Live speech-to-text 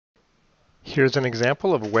Here's an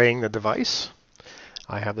example of weighing the device.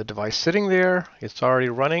 I have the device sitting there. It's already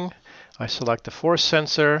running. I select the force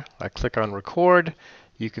sensor. I click on record.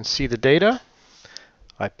 You can see the data.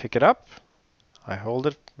 I pick it up. I hold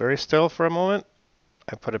it very still for a moment.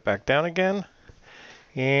 I put it back down again.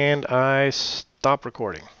 And I stop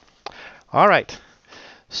recording. All right.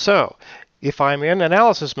 So if I'm in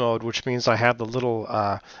analysis mode, which means I have the little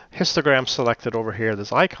histogram selected over here,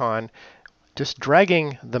 this icon, just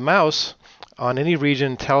dragging the mouse on any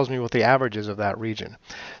region tells me what the average is of that region.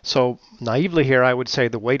 So naively here, I would say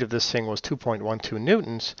the weight of this thing was 2.12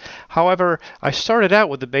 newtons. However, I started out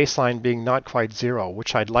with the baseline being not quite 0,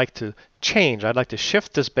 which I'd like to change. I'd like to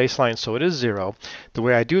shift this baseline so it is 0. The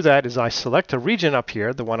way I do that is I select a region up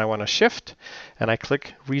here, the one I want to shift, and I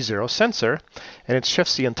click Re-Zero Sensor, and it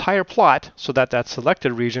shifts the entire plot so that that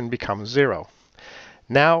selected region becomes 0.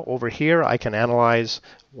 Now over here I can analyze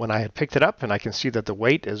when I had picked it up, and I can see that the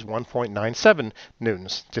weight is 1.97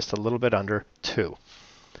 newtons, just a little bit under 2.